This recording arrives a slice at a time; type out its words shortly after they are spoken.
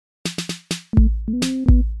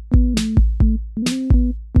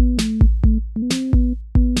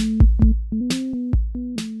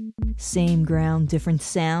Same ground, different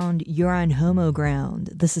sound. You're on Homo Ground.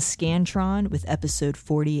 This is Scantron with episode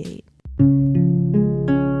 48.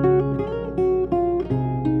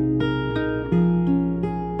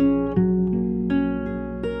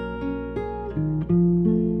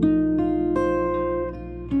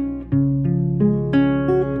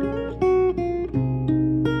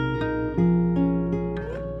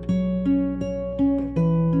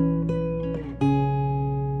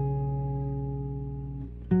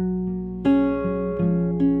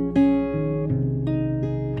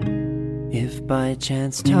 By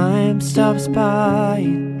chance time stops by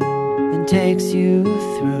and takes you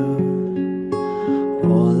through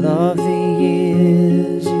all of the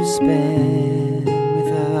years you spent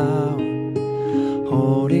without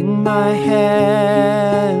holding my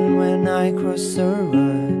hand when I cross the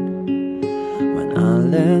road, when I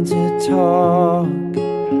learn to talk,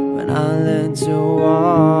 when I learn to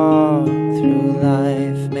walk through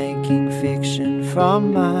life, making fiction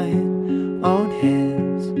from my own hands.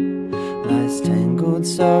 Life's tangled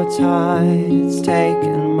so tight, it's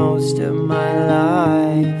taken most of my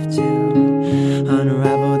life to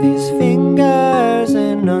unravel these fingers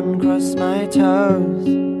and uncross my toes.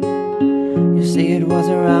 You see, it was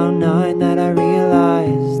around 9 that I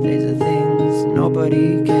realized these are things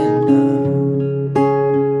nobody can know.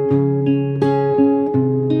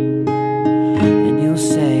 And you'll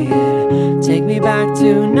say it, take me back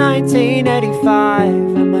to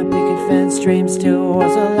 1985, when my picket fence dream still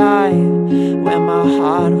was alive, when my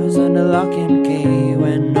heart was under lock and key,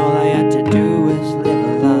 when all I had to do was live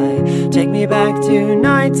a lie. Take me back to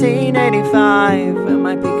 1985, when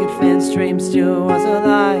my picket fence dream still was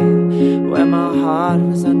alive, when my heart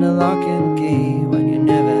was under lock and key, when you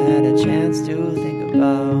never had a chance to think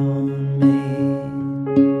about me.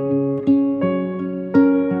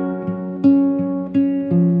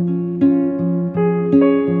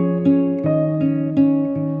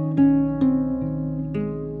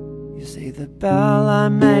 The bell I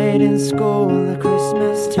made in school, the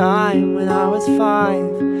Christmas time when I was 5.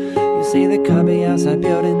 You see the cubby house I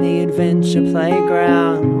built in the adventure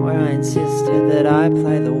playground, where I insisted that I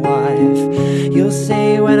play the wife. You'll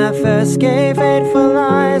see when I first gave hateful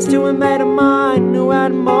lies to a mate of mine who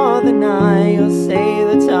had more than I. You'll see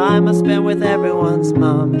the time I spent with everyone's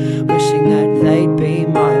mum, wishing that they'd be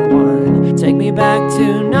my one. Take me back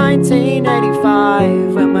to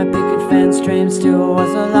 1985, when my picket fence dream still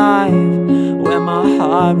was alive, when my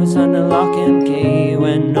heart was under lock and key,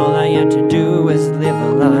 when all I had to do was live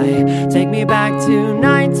a lie. Take me back to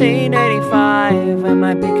 1985, when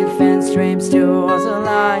my picket fence dream still was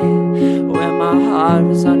alive, when my heart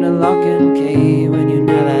was under lock and key, when you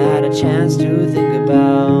never had a chance to think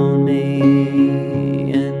about me.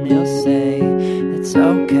 And you'll say it's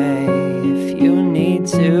okay if you need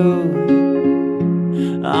to,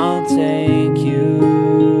 I'll take you,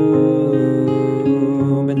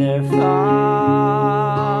 but they're far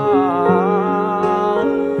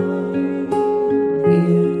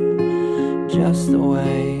here, just the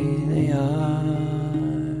way they are.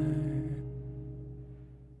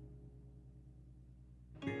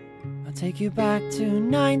 I'll take you back to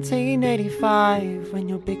 1985, when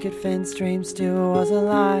your picket fence dream still was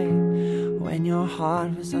alive, when your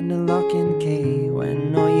heart was under lock and key,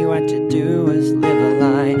 when all you had to do was live a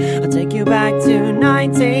lie. I'll take you back to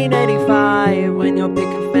 1985, when your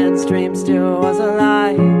picket fence dream still was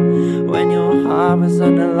alive, when your heart was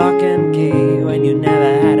under lock and key, when you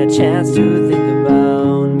never had a chance to think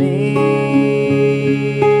about me.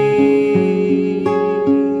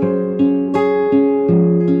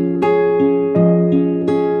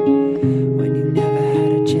 When you never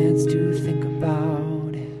had a chance to think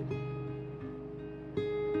about it.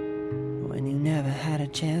 When you never had a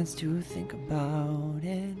chance to think about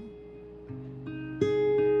it.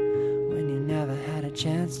 When you never had a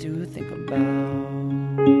chance to think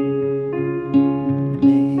about me.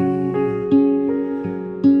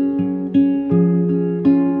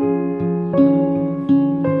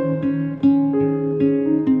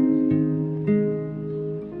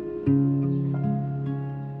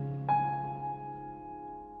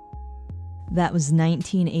 That was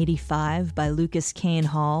 1985 by Lucas Kane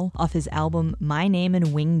Hall off his album My Name and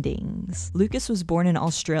Wingdings. Lucas was born in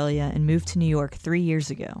Australia and moved to New York 3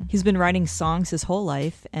 years ago. He's been writing songs his whole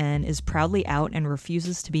life and is proudly out and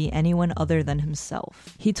refuses to be anyone other than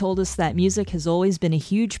himself. He told us that music has always been a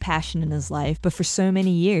huge passion in his life, but for so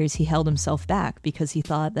many years he held himself back because he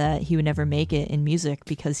thought that he would never make it in music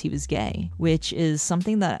because he was gay, which is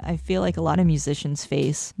something that I feel like a lot of musicians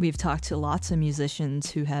face. We've talked to lots of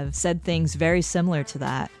musicians who have said things very similar to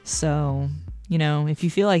that. So, you know, if you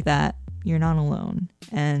feel like that, you're not alone,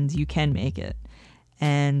 and you can make it.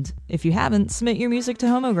 And if you haven't, submit your music to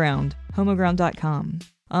Homoground, homoground.com.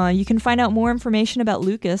 You can find out more information about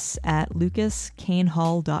Lucas at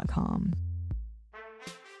lucascanehall.com.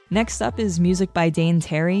 Next up is music by Dane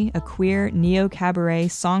Terry, a queer neo-cabaret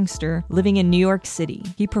songster living in New York City.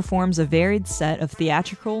 He performs a varied set of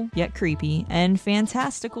theatrical, yet creepy, and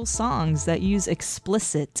fantastical songs that use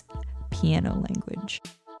explicit piano language.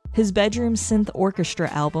 His bedroom synth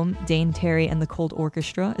orchestra album, Dane Terry and the Cold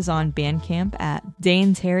Orchestra, is on Bandcamp at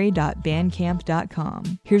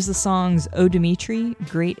daneterry.bandcamp.com. Here's the songs O Dimitri,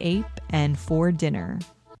 Great Ape, and For Dinner.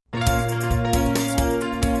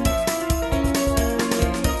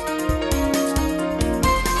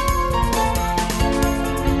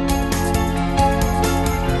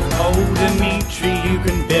 Oh Dimitri, you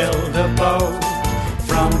can build a boat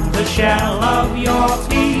from the shell of your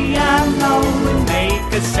piano and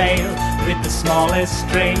make a sail with the smallest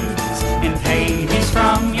strings and Hades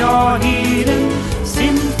from your hidden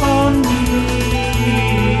symphony.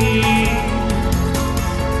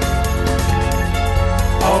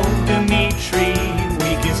 Oh Dimitri,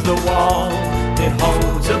 weak is the wall that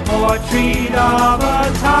holds a portrait of a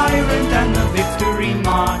tyrant, and the victory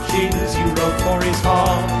marches you wrote for his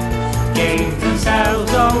hall gave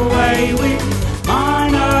themselves away with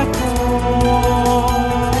minor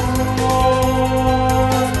chords.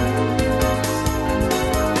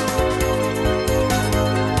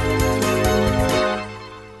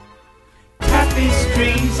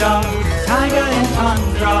 Tapestries of taiga and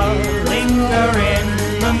tundra linger in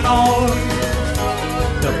the north.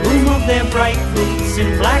 The boom of their bright boots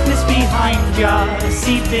and blackness behind ya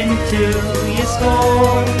seep into your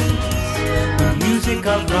scores. The music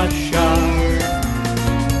of Russia.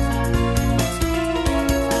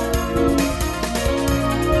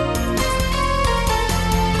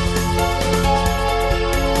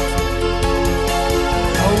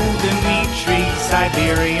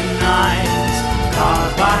 Siberian knives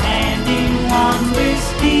carved by hand in wondrous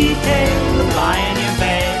detail. Lie in your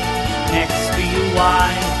bed next to your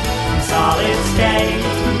wife in solid state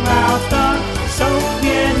throughout the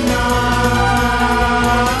Soviet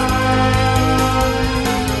night.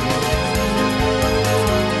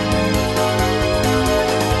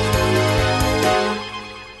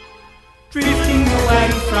 Drifting away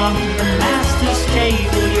from the master's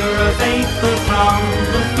table, you're a vapor from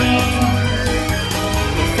the field.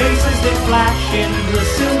 Faces that flash in the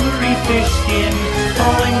silvery fish skin,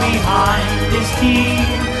 falling behind his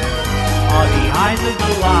teeth, are the eyes of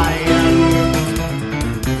the lion.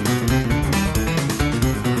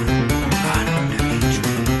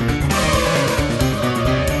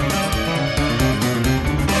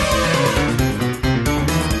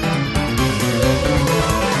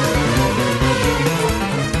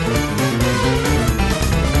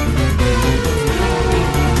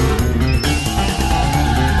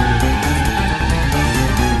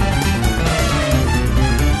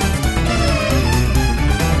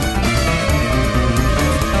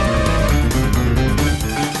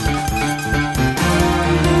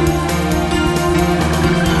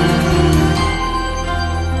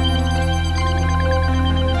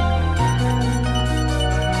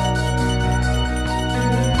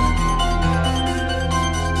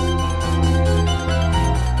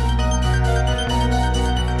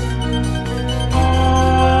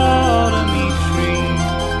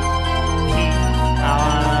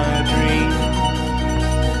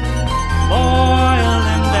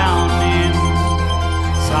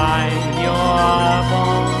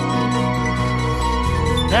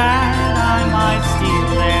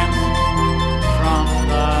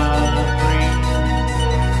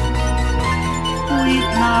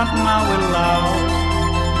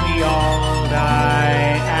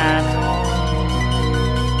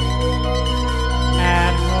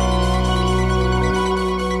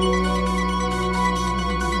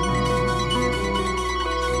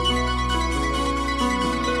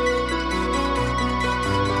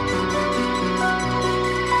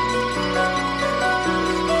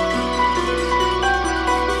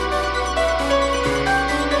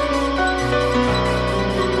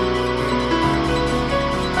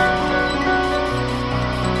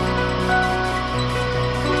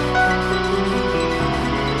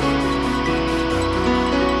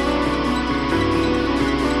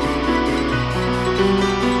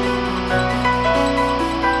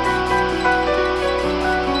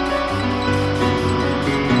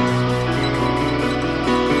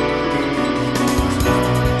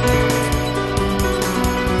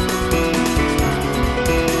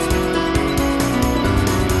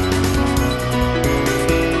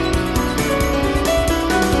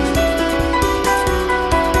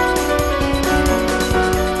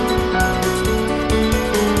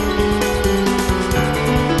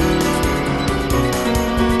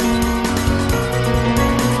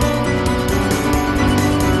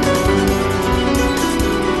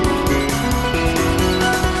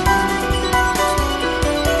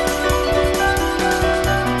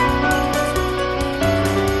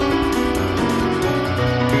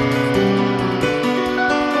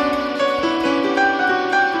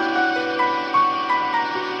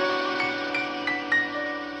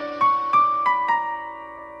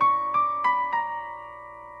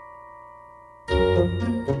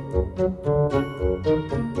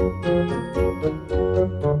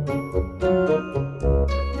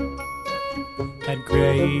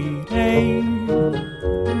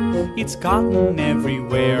 gotten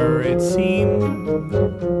everywhere, it seems.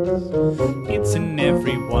 It's in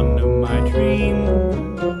every one of my dreams.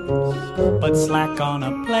 But slack on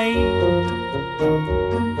a plate.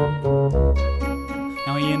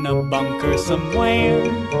 Now in a bunker somewhere,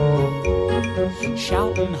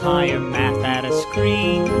 shouting higher math at a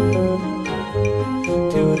screen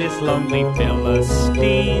to this lonely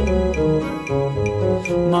Philistine.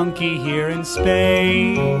 Monkey here in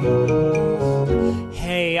space.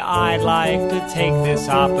 Hey, I'd like to take this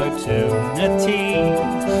opportunity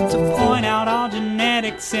to point out our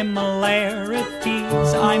genetic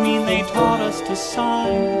similarities. I mean, they taught us to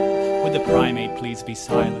sign. Would the primate please be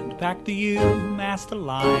silent? Back to you, Master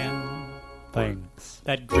Lion. Thanks.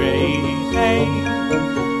 That great day.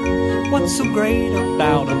 What's so great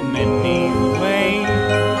about them anyway?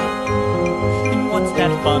 And what's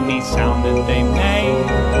that funny sound that they make?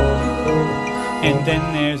 And then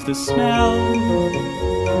there's the smell,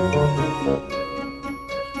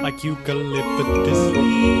 like eucalyptus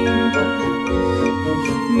leaves,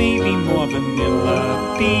 maybe more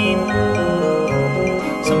vanilla bean,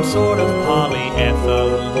 some sort of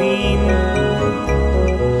polyethylene.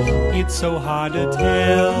 It's so hard to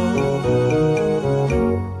tell.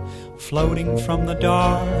 Floating from the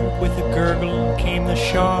dark with a gurgle came the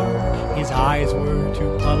shark. His eyes were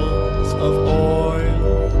two puddles of oil.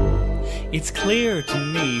 It's clear to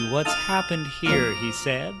me what's happened here, he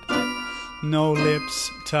said. No lips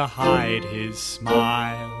to hide his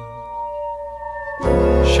smile.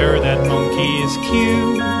 Sure, that monkey is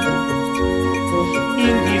cute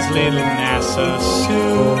in his little NASA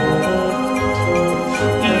suit.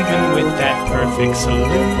 Even with that perfect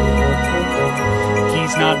salute,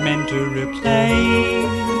 he's not meant to replace.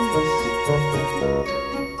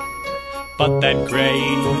 But that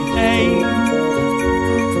great day,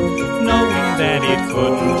 knowing that it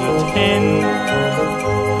couldn't attend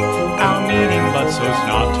our meeting, but so's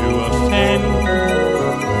not to offend,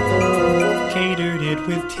 catered it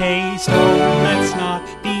with taste. Oh, let's not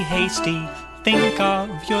be hasty, think of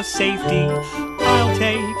your safety. I'll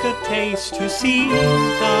take a taste to see the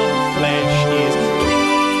flesh is clean.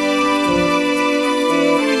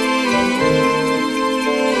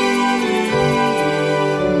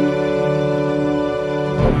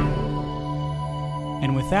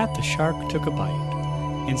 And with that, the shark took a bite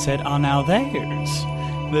and said, "Ah, now there's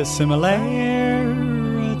the similarity."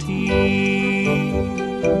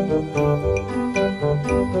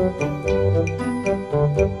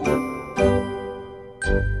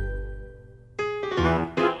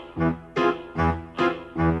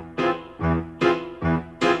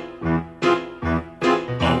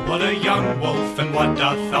 What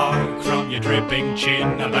doth thought from your dripping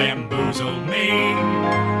chin bamboozle me?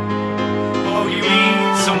 Oh, you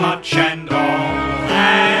eat so much and all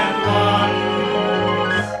at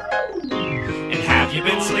once. And have you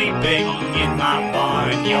been sleeping in my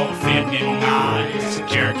barn? Your thinning eyes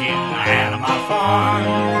jerking out of my farm.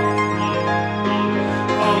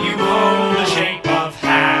 Oh, you hold the shape of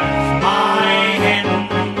half my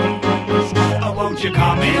hands. Oh, won't you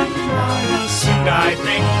come in? The suit I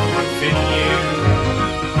think would fit you.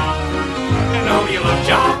 Oh, you look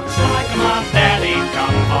just like my daddy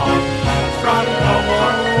come home from the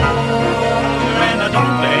war. And I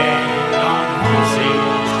don't bet on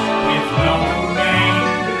horses with no name.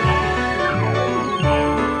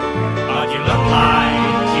 But you look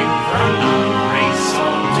like you've run a race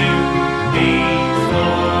or two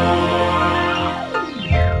before.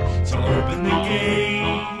 So open the gate.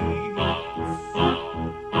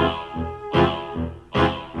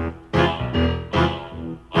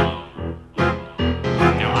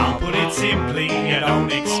 Simply, you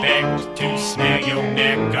don't expect to smell your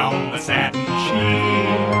neck on the satin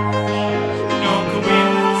sheet. No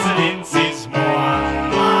coincidence is more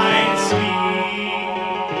my speed.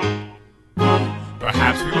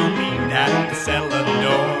 Perhaps we will meet at the cellar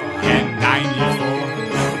door and 94.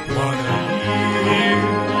 What a year!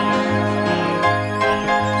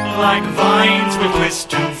 Like vines we twist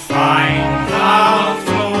to find the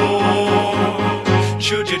floor.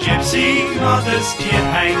 Should your gypsy mother's kid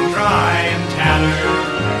hang dry and tattered?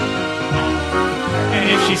 And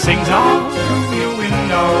if she sings out through your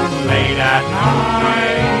window late at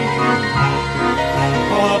night,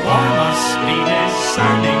 oh, the boy must be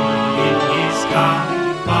discerning in his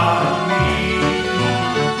company.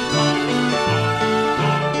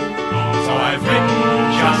 So I've written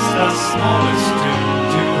just the smallest tune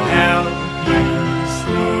to help you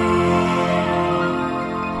sleep.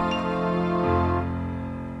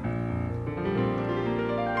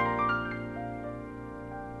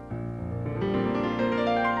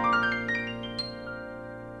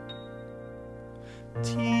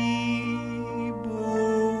 Tea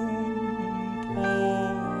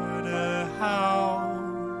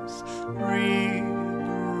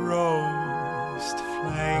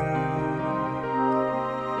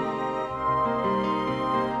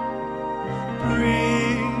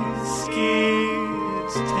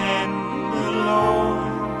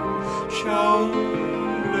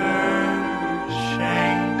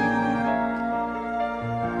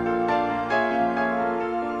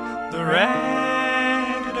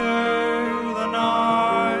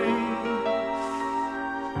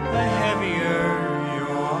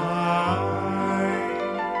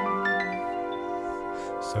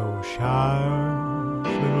child,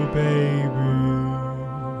 little baby.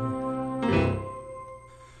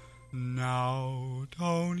 Now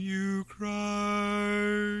don't you cry.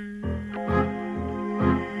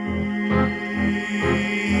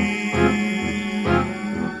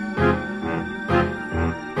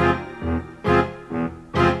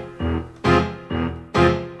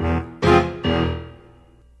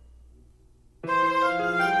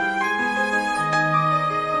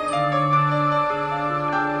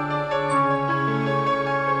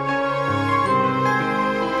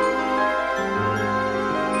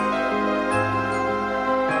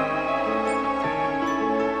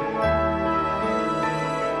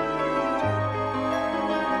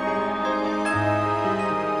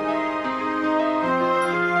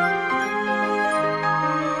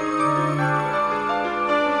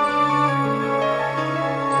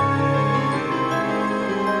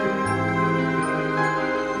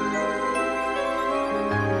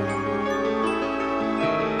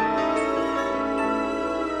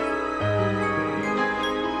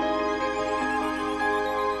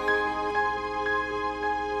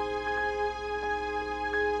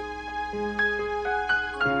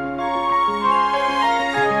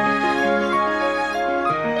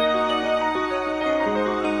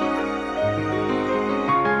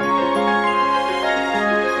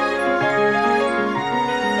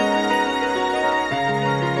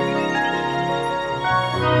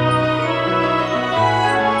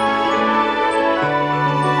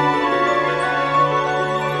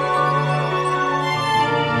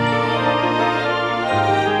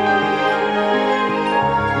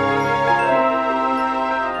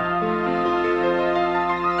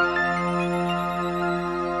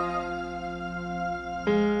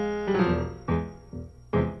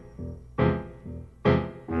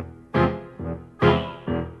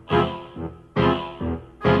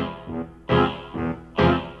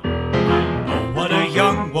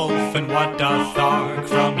 Young wolf, and what doth arc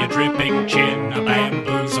from your dripping chin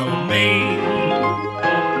bamboozle me?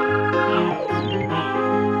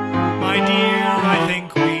 My dear, I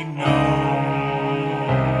think we know.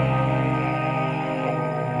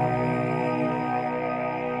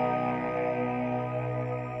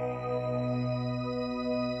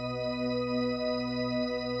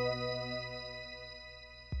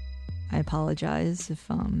 I apologize if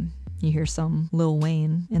you hear some Lil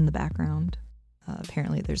Wayne in the background.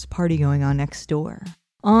 Apparently there's a party going on next door.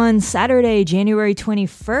 On Saturday, January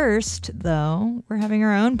 21st, though, we're having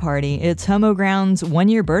our own party. It's Homoground's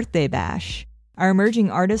one-year birthday bash. Our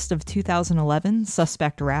emerging artist of 2011,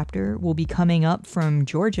 Suspect Raptor, will be coming up from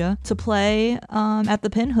Georgia to play at the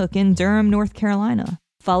Pinhook in Durham, North Carolina,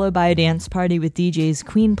 followed by a dance party with DJs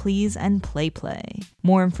Queen Please and Play Play.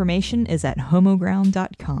 More information is at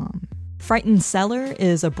homoground.com. Frightened Cellar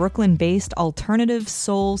is a Brooklyn-based alternative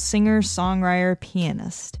soul singer, songwriter,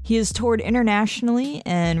 pianist. He has toured internationally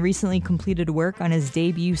and recently completed work on his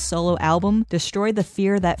debut solo album, Destroy the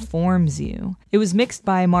Fear That Forms You. It was mixed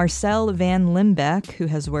by Marcel van Limbeck, who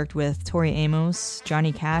has worked with Tori Amos,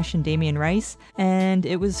 Johnny Cash, and Damien Rice, and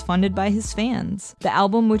it was funded by his fans. The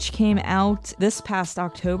album, which came out this past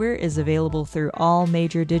October, is available through all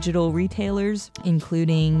major digital retailers,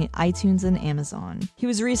 including iTunes and Amazon. He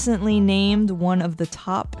was recently named one of the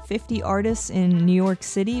top 50 artists in New York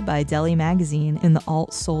City by Deli Magazine in the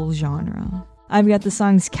alt-soul genre. I've got the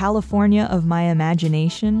songs California of My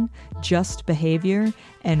Imagination, Just Behavior,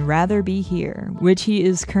 and Rather Be Here, which he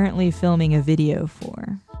is currently filming a video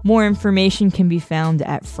for. More information can be found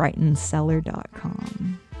at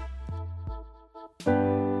frightenedcellar.com.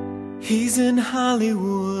 He's in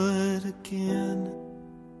Hollywood again.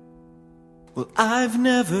 Well, I've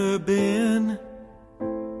never been.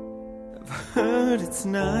 Heard it's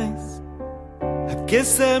nice. I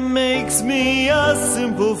guess that makes me a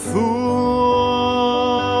simple fool.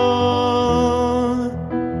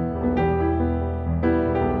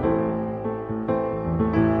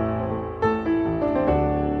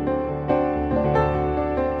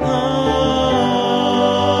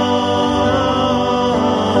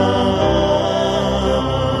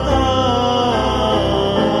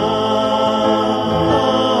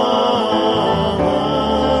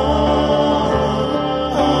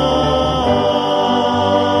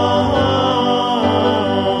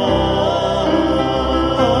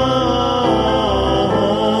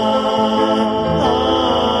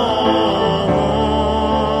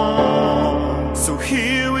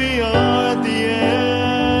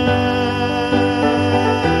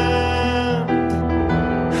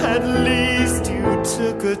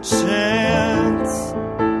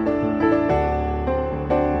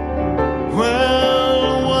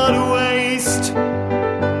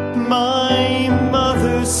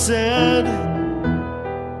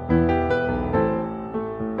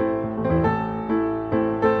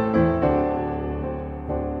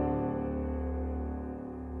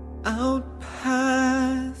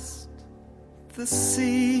 the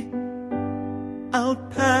sea, out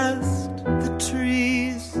past the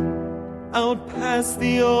trees, out past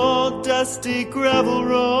the old dusty gravel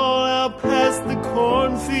road, out past the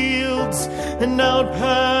cornfields, and out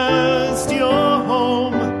past your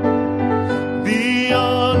home.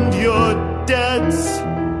 Beyond your debts,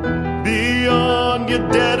 beyond your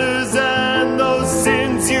debtors and those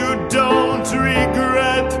sins you don't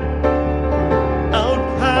regret. Out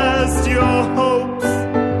past your hopes,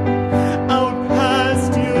 out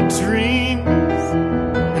past your dreams,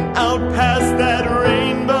 and out past that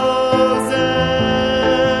rainbow's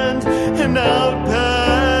end, and out past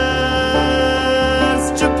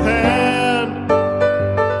Japan.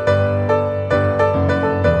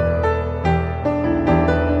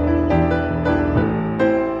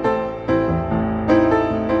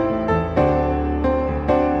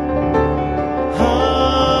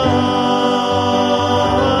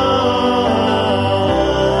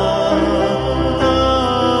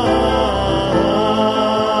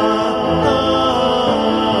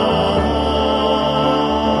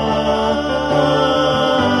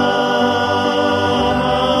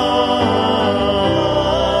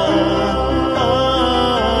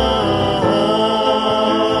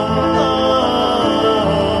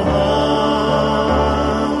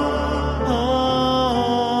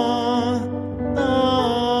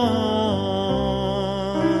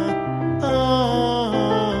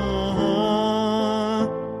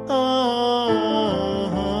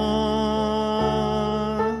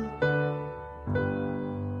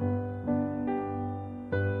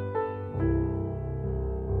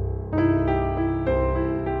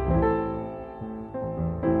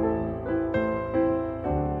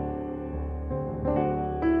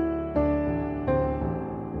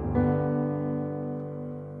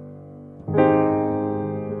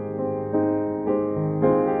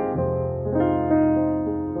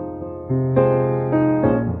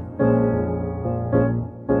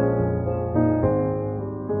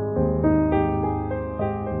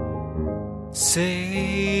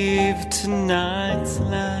 Save tonight's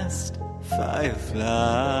last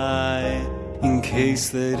firefly in case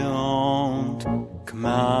they don't come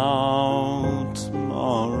out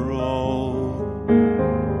tomorrow.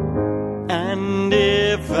 And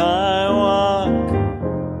if I walk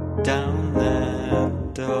down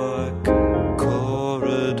that dark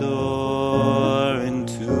corridor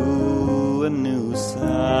into a new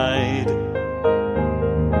side,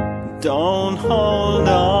 don't hold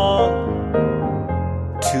on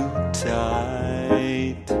too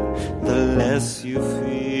tight. The less you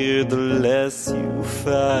fear, the less you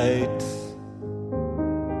fight.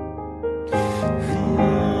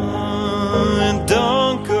 And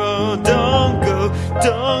don't go down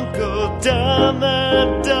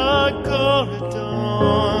that dark corridor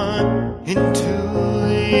into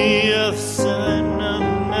the other side.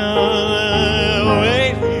 No,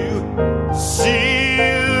 wait, you see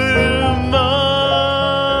tomorrow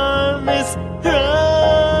is right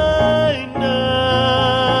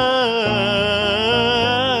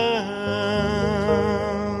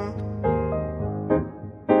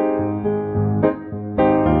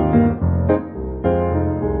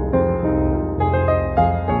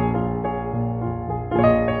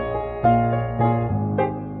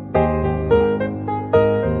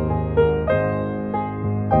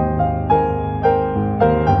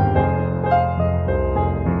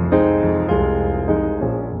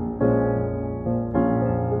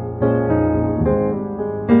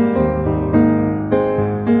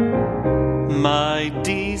my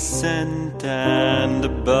descent and the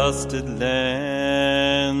busted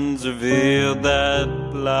lens revealed that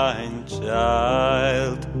blind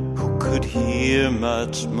child who could hear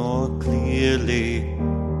much more clearly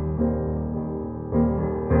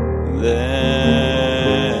than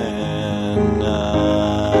I.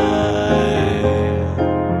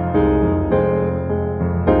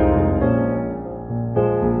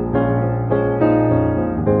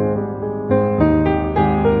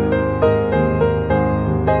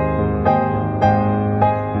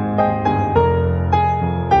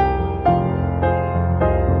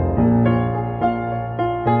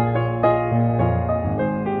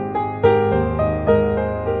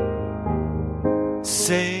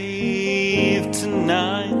 Save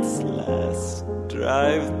tonight's last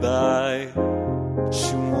drive-by.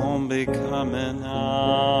 She won't be coming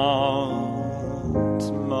out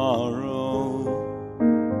tomorrow,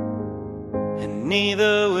 and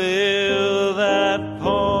neither will that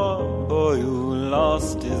poor boy who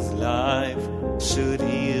lost his life, should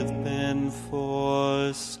he have been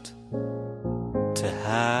forced to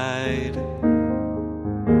hide.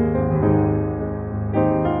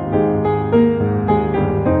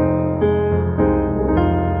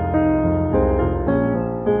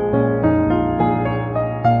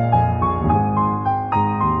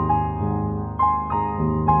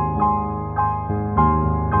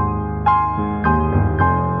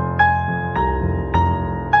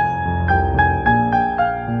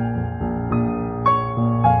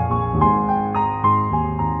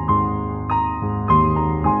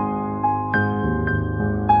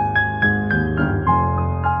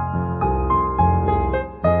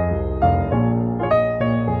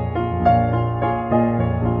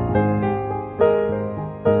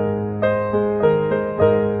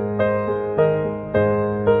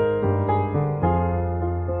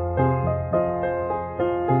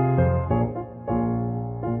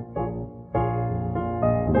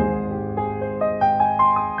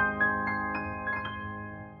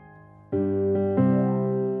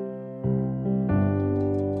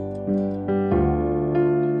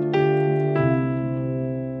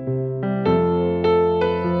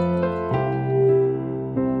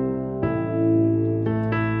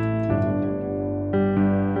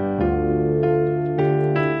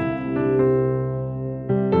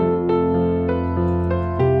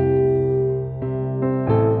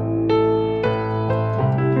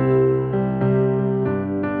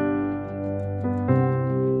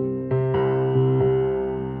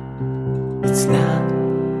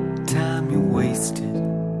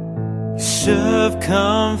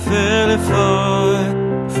 fairly far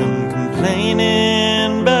from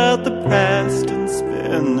complaining about the past and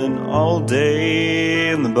spending all day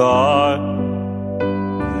in the bar.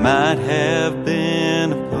 It might have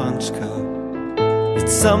been a punch card.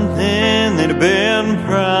 It's something they'd have been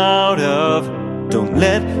proud of. Don't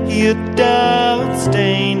let your doubt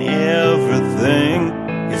stain everything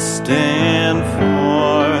you stand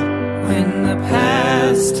for. When the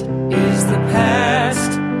past is the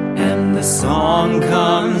past and the song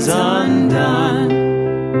comes undone,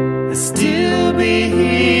 I'll still be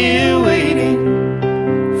here waiting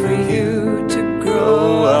for you to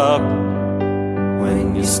grow up.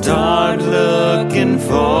 When you start looking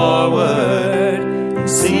forward and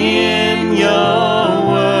seeing your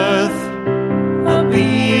worth, I'll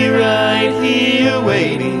be right here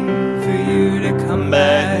waiting for you to come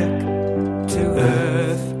back to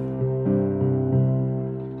earth.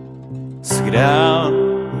 So get out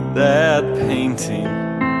that painting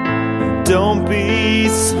and don't be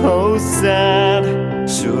so sad.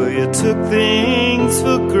 Sure, you took things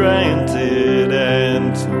for granted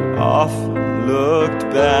and too often looked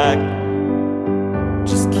back.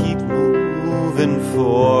 Just keep moving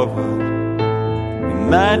forward. You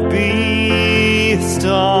might be a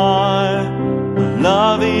star.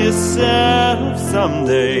 Love yourself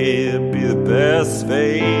someday. It'll be the best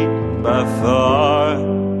fate by far.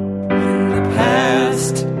 When the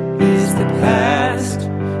past is the past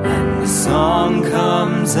and the song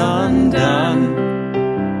comes undone,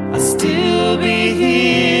 I'll still be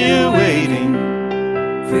here waiting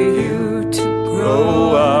for you to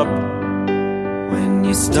grow up. When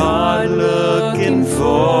you start looking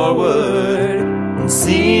forward and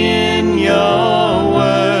seeing your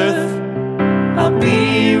worth, I'll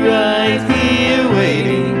be right here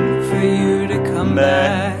waiting for you to come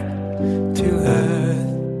back to earth.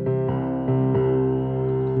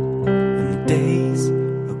 When the days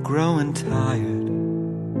are growing tired,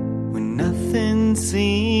 when nothing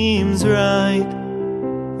seems right,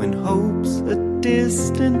 when hope's a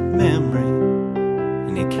distant memory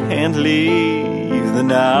and you can't leave the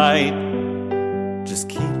night, just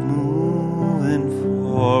keep moving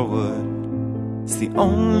forward. It's the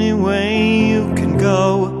only way you can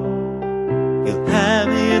go. You'll have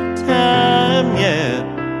your time yet.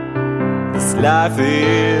 This life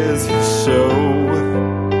is your show.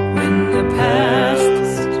 When the past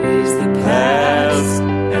is the past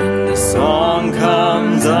and the song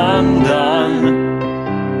comes undone,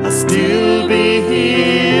 I'll still be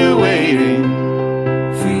here waiting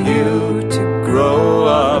for you to grow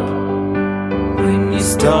up. When you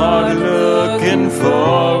start looking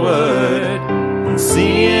forward and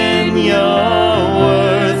seeing your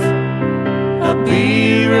worth, I'll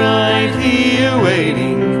be right here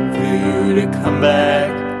waiting for you to come back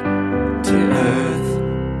to earth.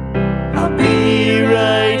 I'll be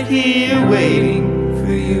right here waiting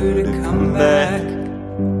for you to come back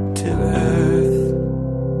to earth.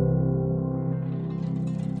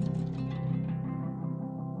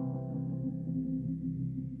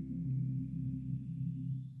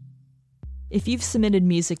 If you've submitted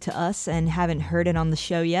music to us and haven't heard it on the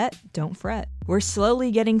show yet, don't fret. We're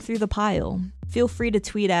slowly getting through the pile. Feel free to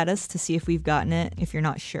tweet at us to see if we've gotten it if you're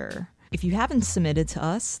not sure. If you haven't submitted to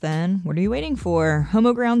us, then what are you waiting for?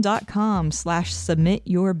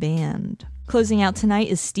 homoground.com/submityourband. Closing out tonight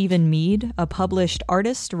is Stephen Mead, a published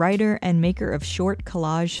artist, writer, and maker of short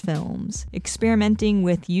collage films. Experimenting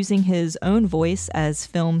with using his own voice as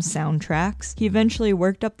film soundtracks, he eventually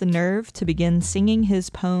worked up the nerve to begin singing his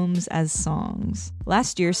poems as songs.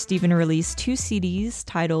 Last year, Stephen released 2 CDs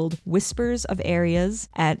titled Whispers of Areas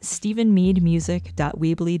at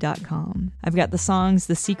stephenmeadmusic.weebly.com. I've got the songs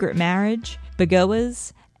The Secret Marriage,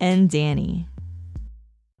 Bagoas, and Danny.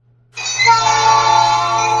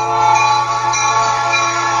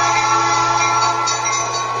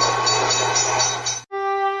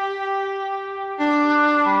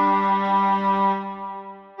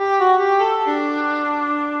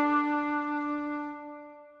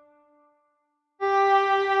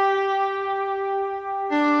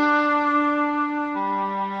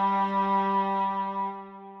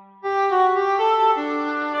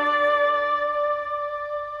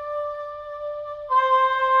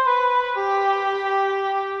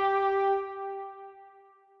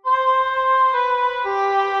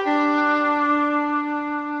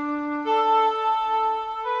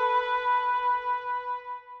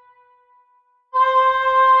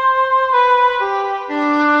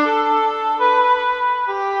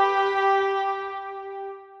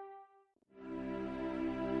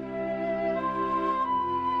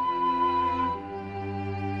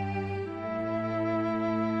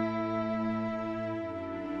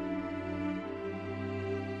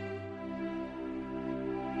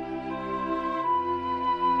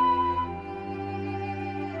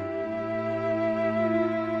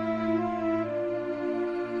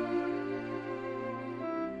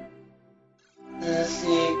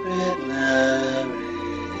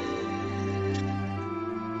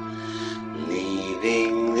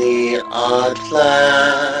 mud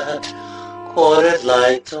flat, quartered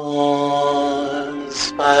like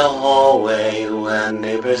dorms by a hallway when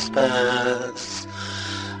neighbors pass.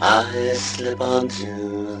 I slip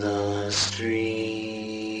onto the street.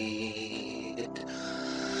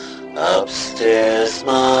 Upstairs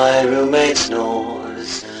my roommate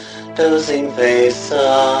snores, dozing face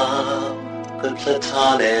up, good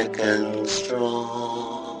platonic and strong.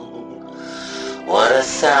 What a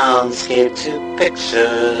soundscape to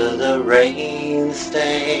picture, the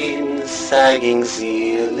rain-stained, sagging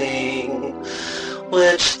ceiling,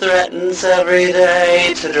 which threatens every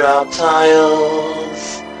day to drop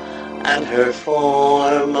tiles, and her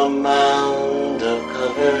form a mound of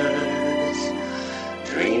covers,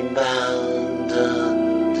 dream-bound,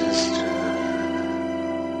 undisturbed.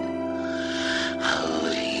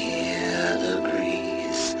 Out here the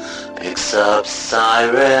breeze picks up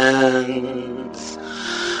sirens.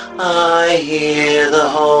 I hear the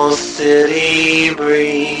whole city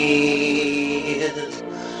breathe.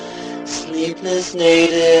 Sleepless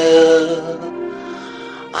native,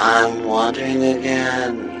 I'm wandering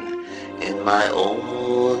again in my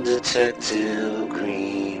old detective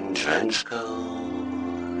green trench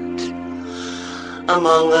coat,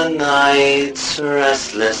 among the night's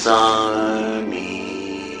restless armies.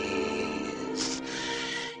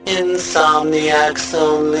 Insomniacs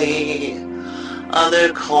only,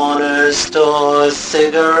 other corner stores,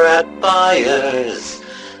 cigarette buyers,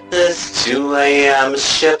 this 2 a.m.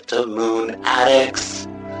 shift of moon addicts,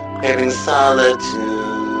 craving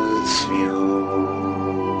solitude's view.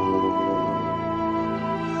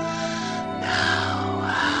 Now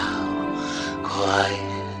how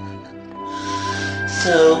quiet,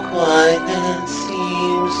 so quiet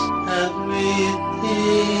seems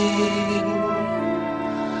everything.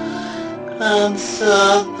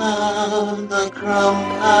 Answer of the crumb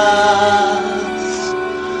paths,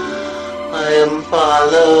 I am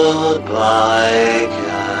followed by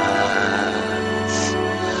cats,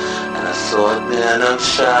 an assortment of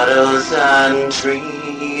shadows and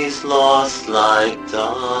trees, lost like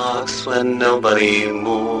dogs when nobody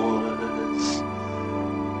moves.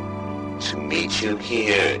 To meet you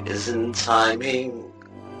here isn't timing,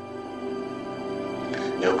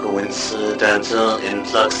 no coincidental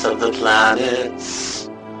influx of the planets,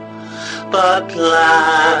 but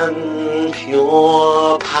planned,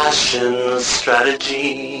 pure passion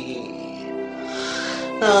strategy.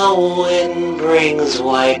 The wind brings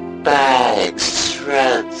white bags,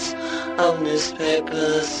 shreds of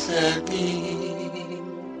newspapers sagging.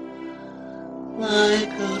 My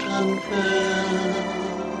coat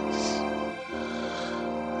unfurls,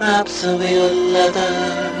 rhapsody of leather.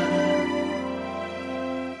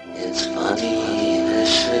 It's funny, the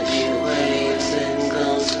shifty waves and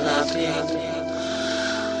gulls flapping,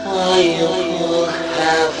 while you pull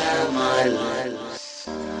half of my lips.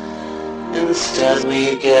 Instead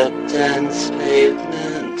we get dense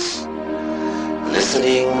pavements,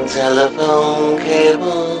 glistening telephone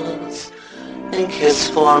cables, and kiss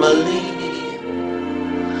formally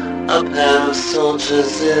a pair of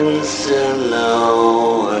soldiers in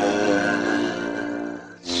silhouette.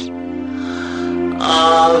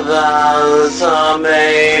 Our vows are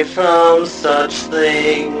made from such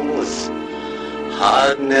things,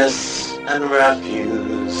 hardness and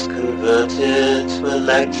refuse converted to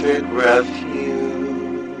electric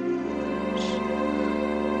refuge.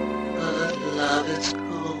 But love is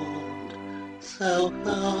cold, so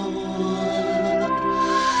cold.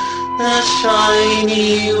 The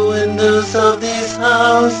shiny windows of these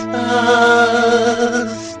houses,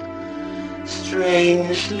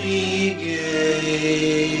 strangely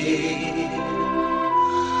gay,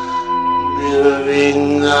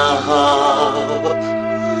 mirroring a harp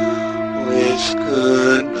which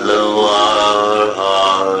could blow our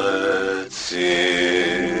hearts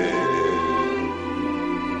in.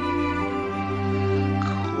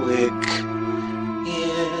 Quick,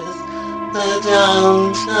 here's the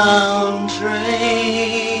downtown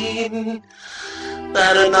train,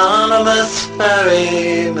 that anonymous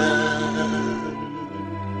ferryman.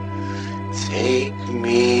 Take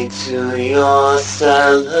me to your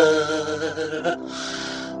cellar,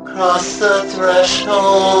 cross the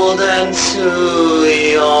threshold and to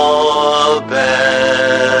your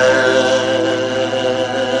bed.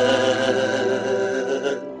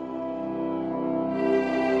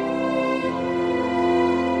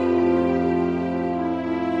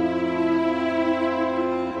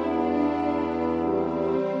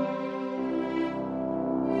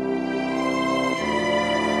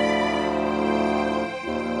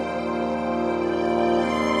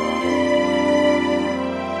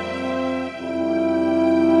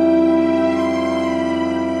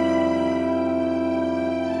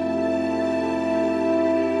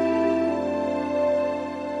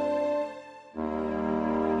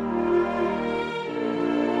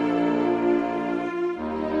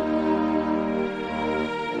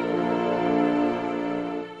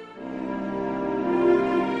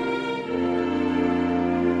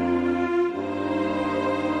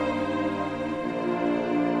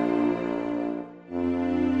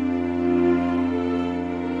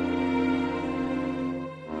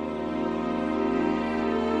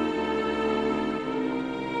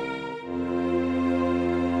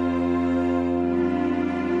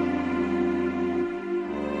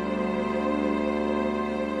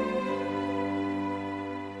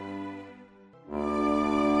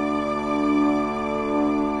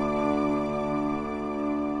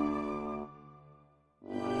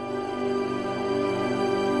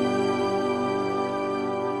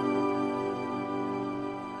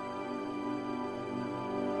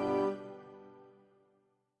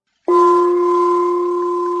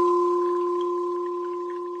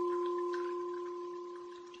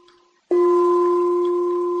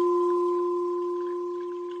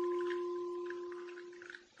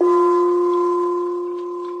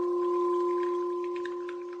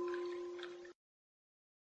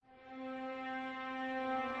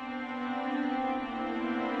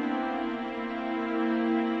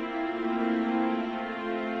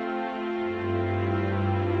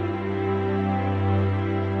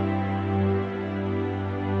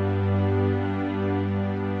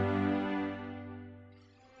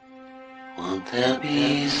 there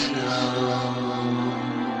be snow?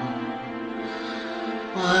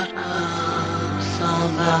 What comes all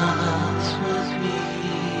that's with me?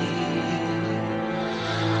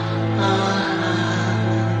 Our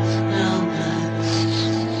hands helmets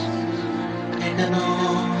taken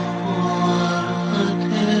on a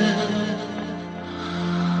dip.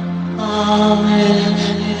 Oh, it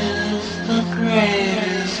is the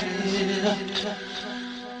greatest gift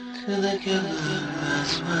to the giver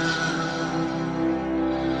as well.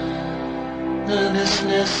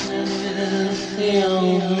 Earnestness is the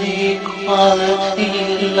only quality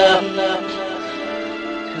left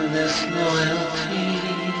to this loyalty.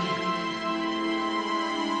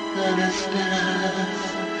 Earnestness,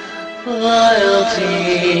 loyalty,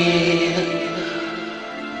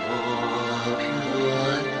 more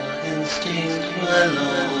pure instinct, my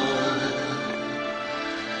lord.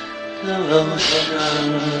 Devotion,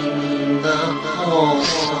 the whole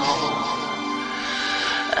soul.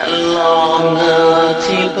 And longer,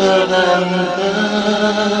 deeper than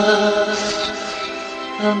thirst,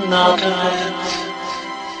 the knot of it,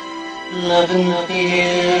 love and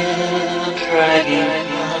fear, dragging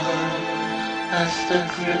on as the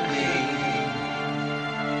gripping.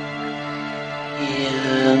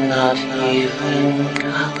 Here, not even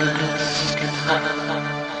colors can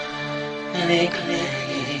have any claim.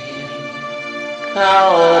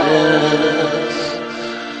 Cowardice,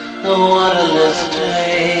 the waterless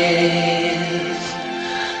days,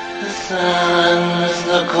 the sands,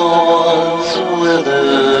 the corns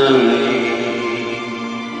withering.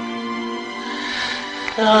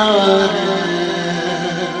 Cowardice,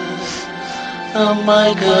 the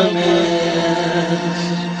mica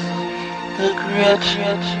mist, the grit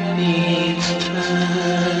beats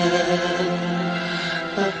turn,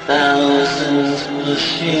 the thousands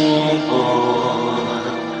pushing forward.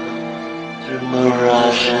 Through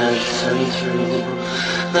mirages and through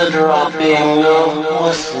the dropping of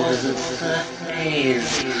voices, the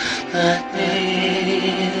haze,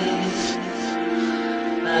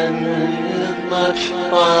 and with much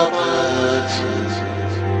farther to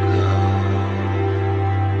go.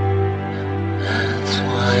 That's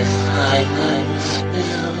why silence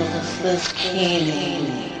fills this keening.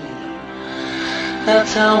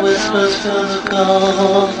 That's how whispers fill the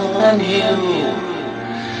gulf and you.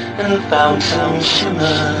 And fountain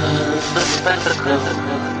shimmers the spectacle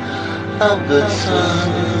of the sun.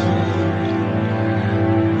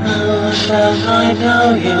 How shall I know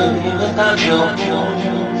you without your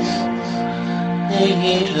horns? The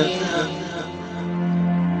heat of them,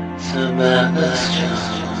 Samantha's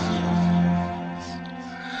Jones.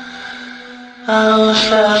 How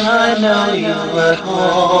shall I know you at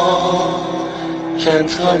all?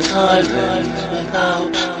 Gentle tyrant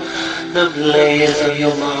without the blaze of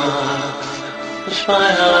your marks, which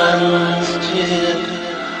my hands did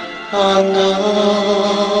unknow,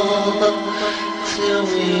 till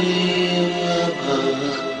we were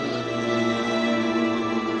both alone.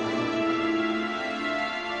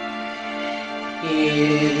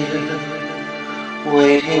 Here,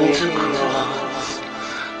 waiting to cross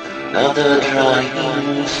another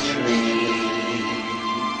drying stream,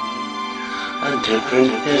 a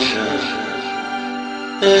different visions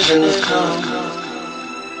come,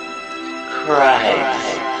 cries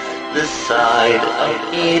this side of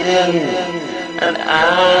Eden and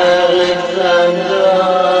Alexander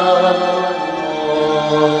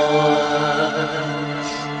wars.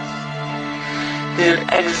 Did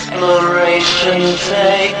exploration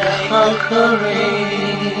take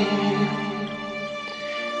conquering?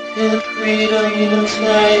 Did freedom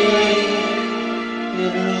take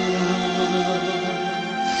it rules?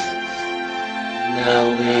 Now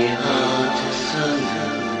we are dissolved.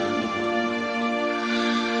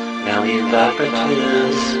 Now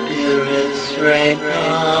evaporative spirits reign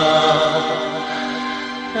on.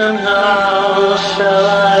 And how shall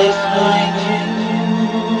I find you?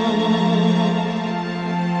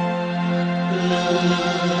 Love,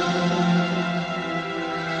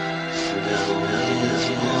 snow is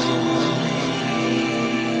falling.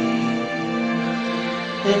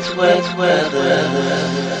 It's wet weather.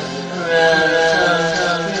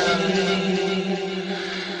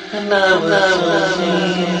 And I was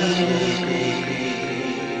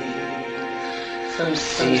some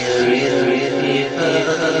serious fever.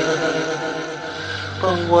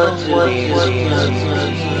 But what do these words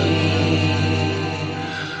mean?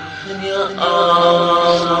 In your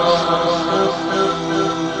arms,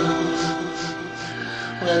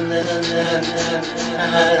 when the tent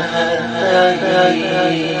had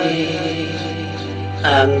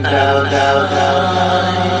and thou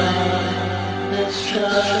let's try.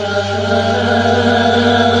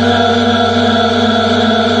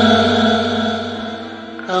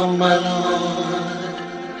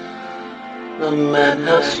 The men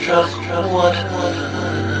have struck water,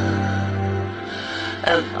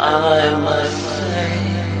 and I must say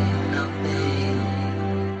nothing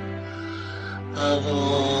of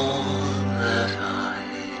all that I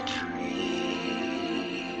dream.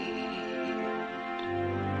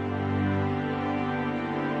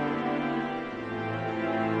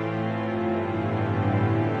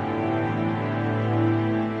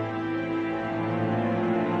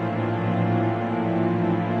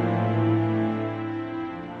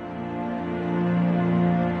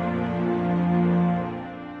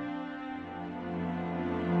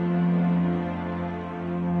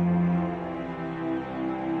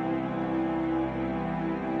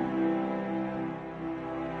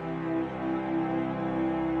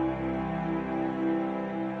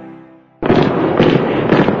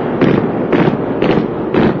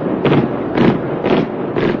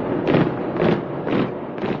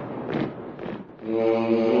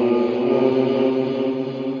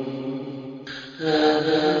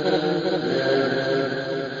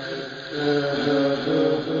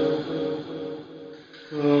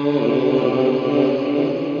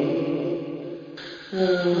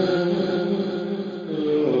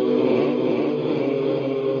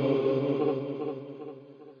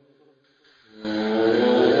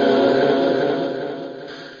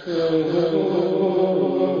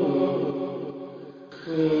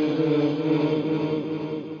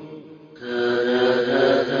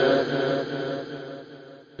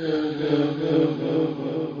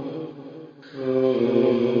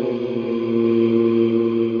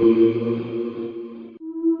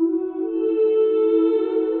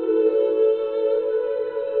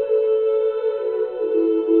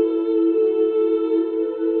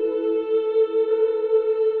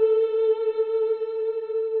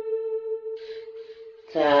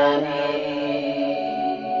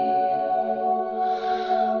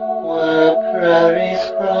 Where prairies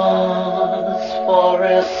cross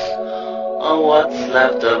forests are what's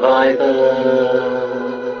left of either.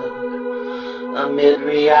 Amid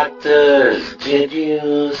reactors, did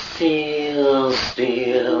you seal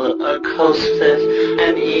steel or coasted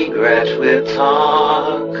an egret with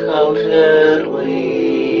tar-coated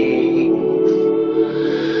wings?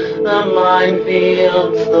 The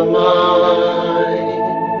minefields, the mines,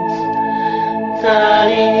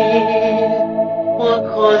 Danny, what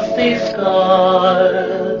caused these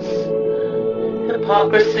scars?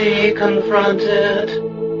 Hypocrisy confronted,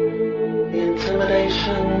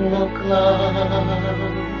 intimidation of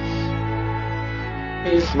glass.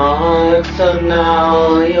 These marks are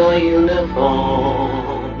now your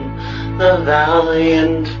uniform, the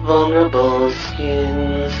valiant, vulnerable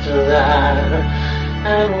skins to that,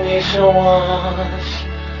 and we shall wash.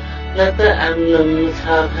 Let the emblems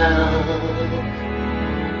have held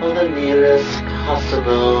for the nearest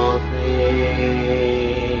possible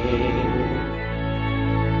thing.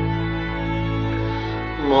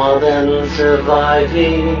 More than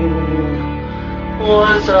surviving,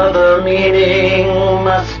 war's other meaning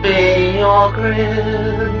must be your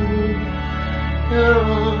grin, your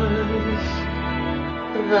arms,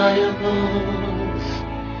 the valuables,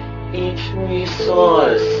 each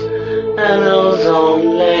resource an ozone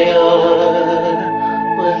layer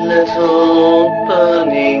with little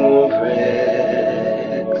burning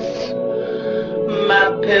bricks,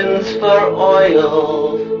 map pins for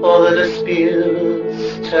oil for the disputes,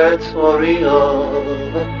 territorial,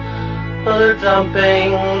 for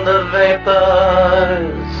dumping the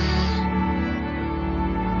vapors.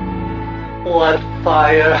 What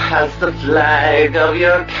fire has the flag of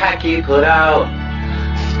your khaki put out,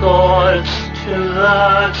 scorched to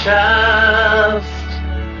the chest?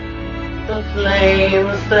 The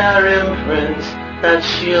flames, their imprint, that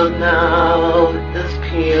shield now is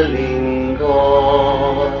peeling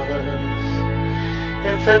gauze.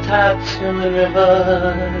 It's a tattoo in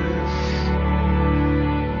reverse.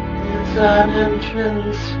 It's an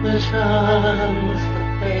entrance which harms the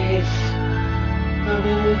face of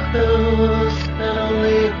whose can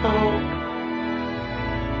only hope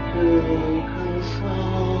to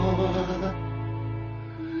console.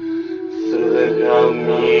 Through the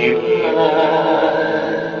gummy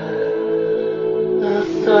blood, the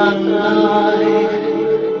sunlight,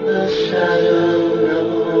 the shadow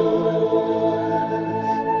knows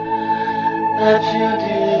that you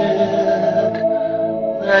did,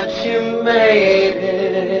 that you made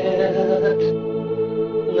it.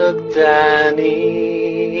 Look, Danny,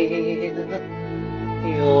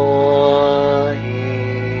 you're